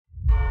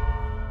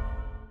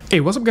Hey,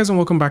 what's up guys and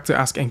welcome back to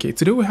askNK.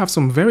 Today we have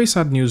some very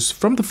sad news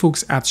from the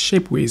folks at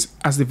Shapeways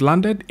as they've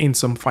landed in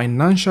some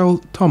financial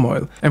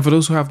turmoil. And for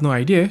those who have no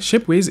idea,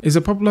 Shapeways is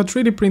a popular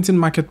 3D printing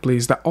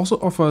marketplace that also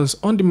offers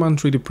on-demand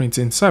 3D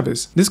printing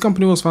service. This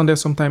company was founded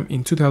sometime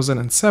in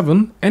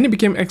 2007 and it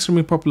became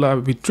extremely popular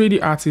with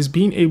 3D artists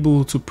being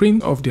able to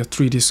print off their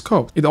 3D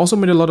sculpt. It also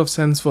made a lot of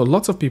sense for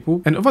lots of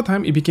people, and over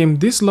time it became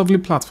this lovely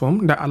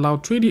platform that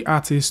allowed 3D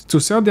artists to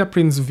sell their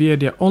prints via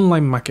their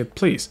online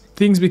marketplace.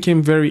 Things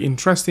became very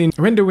interesting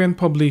when they went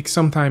public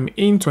sometime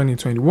in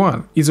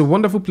 2021. It's a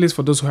wonderful place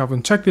for those who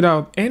haven't checked it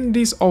out, and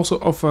this also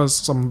offers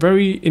some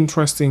very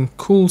interesting,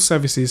 cool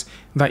services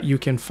that you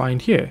can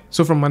find here.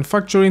 So from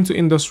manufacturing to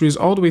industries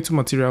all the way to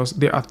materials,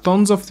 there are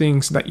tons of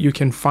things that you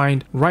can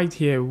find right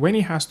here when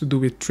it has to do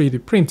with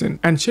 3D printing.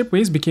 And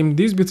Shapeways became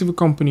this beautiful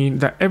company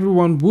that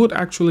everyone would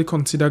actually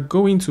consider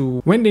going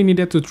to when they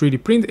needed to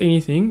 3D print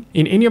anything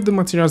in any of the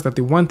materials that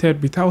they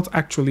wanted without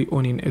actually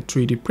owning a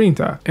 3D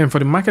printer. And for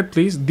the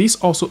marketplace, this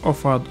also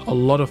offered a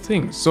lot of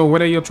things. So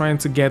whether you're trying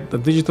to get the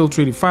digital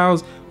 3D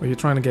files, or you're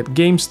trying to get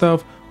game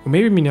stuff, or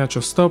maybe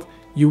miniature stuff,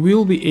 you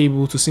will be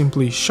able to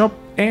simply shop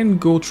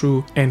and go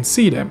through and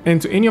see them.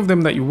 And to any of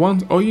them that you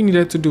want, all you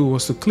needed to do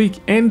was to click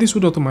and this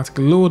would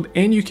automatically load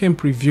and you can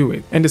preview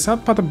it. And the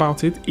sad part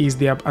about it is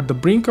they are at the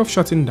brink of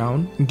shutting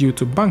down due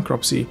to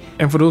bankruptcy.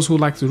 And for those who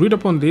like to read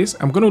up on this,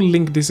 I'm going to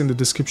link this in the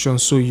description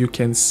so you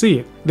can see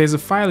it. There's a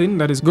filing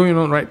that is going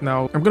on right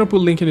now. I'm going to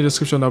put a link in the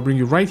description that'll bring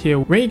you right here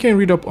where you can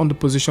read up on the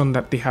position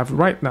that they have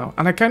right now.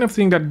 And I kind of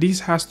think that this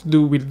has to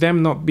do with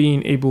them not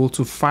being able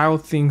to file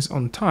things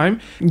on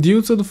time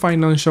due to the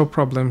financial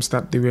problems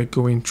that they were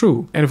going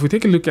through. And if we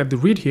take a look at the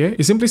read here,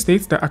 it simply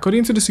states that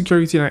according to the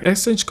Security and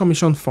Exchange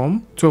Commission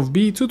Form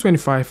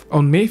 12B-225,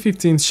 on May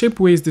 15th,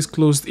 Shapeways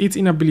disclosed its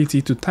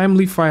inability to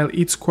timely file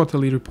its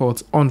quarterly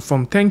report on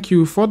Form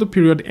 10Q for the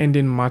period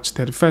ending March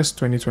 31st,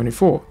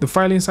 2024. The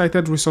filing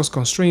cited resource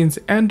constraints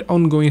and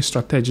ongoing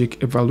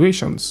strategic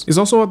evaluations. It's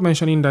also worth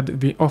mentioning that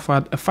they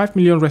offered a 5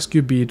 million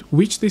rescue bid,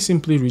 which they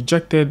simply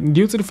rejected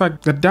due to the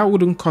fact that that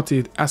wouldn't cut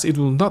it, as it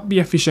will not be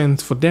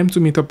efficient for them to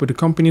meet up with the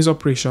company's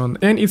operation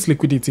and its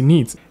liquidity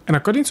needs. And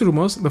according to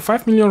rumors, the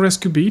 5 million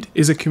rescue bid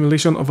is a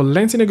accumulation of a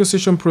lengthy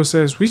negotiation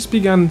process which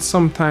began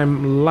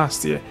sometime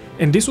last year.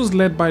 And this was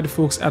led by the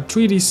folks at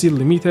 3DC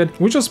Limited,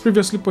 which was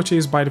previously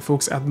purchased by the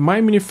folks at My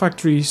Mini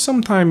Factory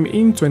sometime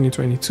in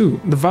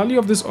 2022. The value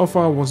of this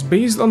offer was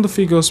based on the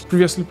figures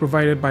previously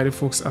provided by the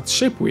folks at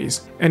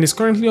Shapeways, and it's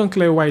currently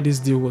unclear why this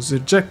deal was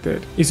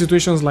rejected. In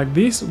situations like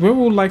this, where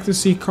we would like to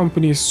see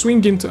companies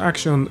swing into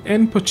action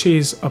and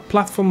purchase a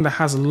platform that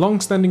has a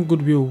long-standing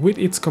goodwill with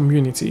its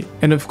community.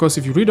 And of course,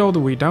 if you read all the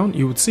way down,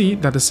 you would see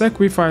that the SEC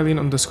filing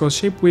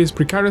underscores Shapeways'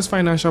 precarious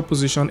financial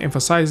position,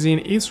 emphasizing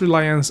its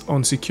reliance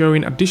on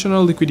securing additional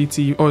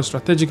liquidity or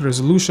strategic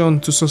resolution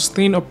to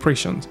sustain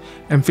operations,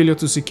 and failure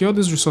to secure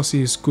these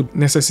resources could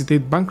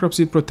necessitate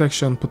bankruptcy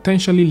protection,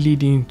 potentially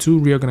leading to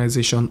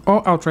reorganization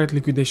or outright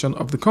liquidation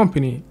of the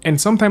company.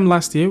 And sometime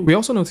last year, we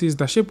also noticed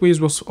that Shapeways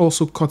was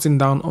also cutting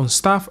down on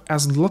staff,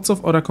 as lots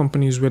of other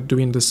companies were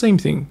doing the same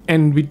thing.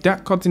 And with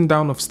that cutting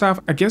down of staff,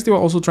 I guess they were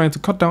also trying to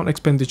cut down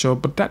expenditure,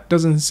 but that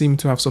doesn't seem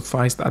to have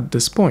sufficed at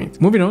this point.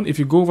 Moving on, if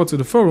you go over to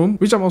the forum,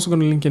 which I'm also going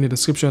to link in the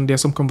description, there are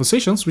some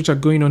conversations which are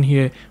going on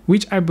here,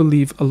 which I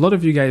believe a lot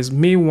of you guys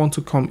may want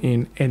to come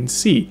in and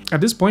see.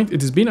 At this point,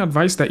 it is being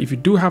advised that if you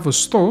do have a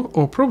store,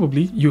 or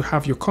probably you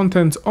have your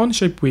content on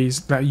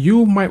Shapeways, that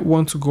you might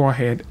want to go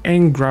ahead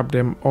and grab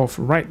them off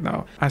right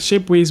now, as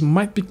Shapeways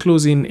might be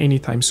closing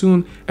anytime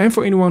soon. And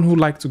for anyone who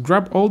like to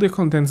grab all the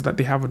contents that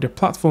they have on their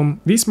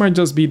platform, this might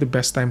just be the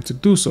best time to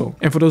do so.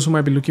 And for those who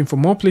might be looking for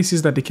more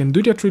places that they can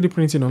do their 3D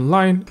printing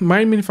online,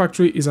 My Mini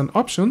Factory is an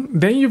option.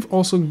 Then you've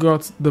also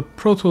got the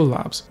Proto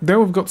Labs, then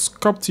we've got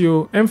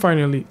Sculptio, and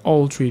finally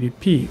All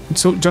 3DP.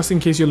 So just in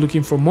case you're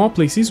looking for more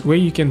places where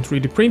you can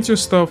 3D print your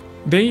stuff,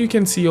 then you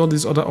can see all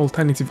these other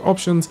alternative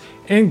options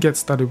and get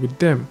started with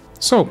them.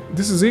 So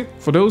this is it.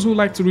 For those who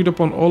like to read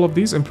up on all of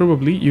these and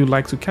probably you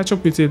like to catch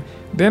up with it,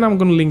 then I'm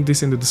going to link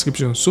this in the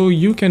description so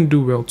you can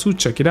do well to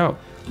check it out.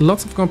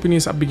 Lots of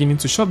companies are beginning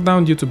to shut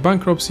down due to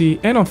bankruptcy,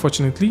 and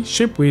unfortunately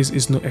Shapeways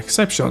is no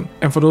exception.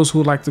 And for those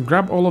who like to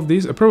grab all of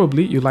these,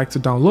 probably you like to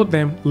download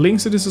them,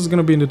 links to this is going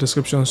to be in the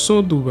description,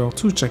 so do well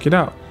to check it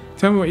out.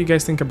 Tell me what you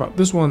guys think about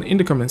this one in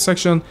the comment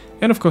section,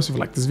 and of course if you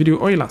like this video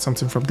or you learned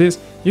something from this,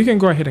 you can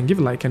go ahead and give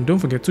a like, and don't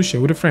forget to share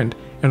with a friend.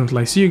 And until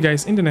I see you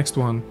guys in the next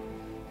one,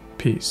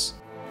 peace.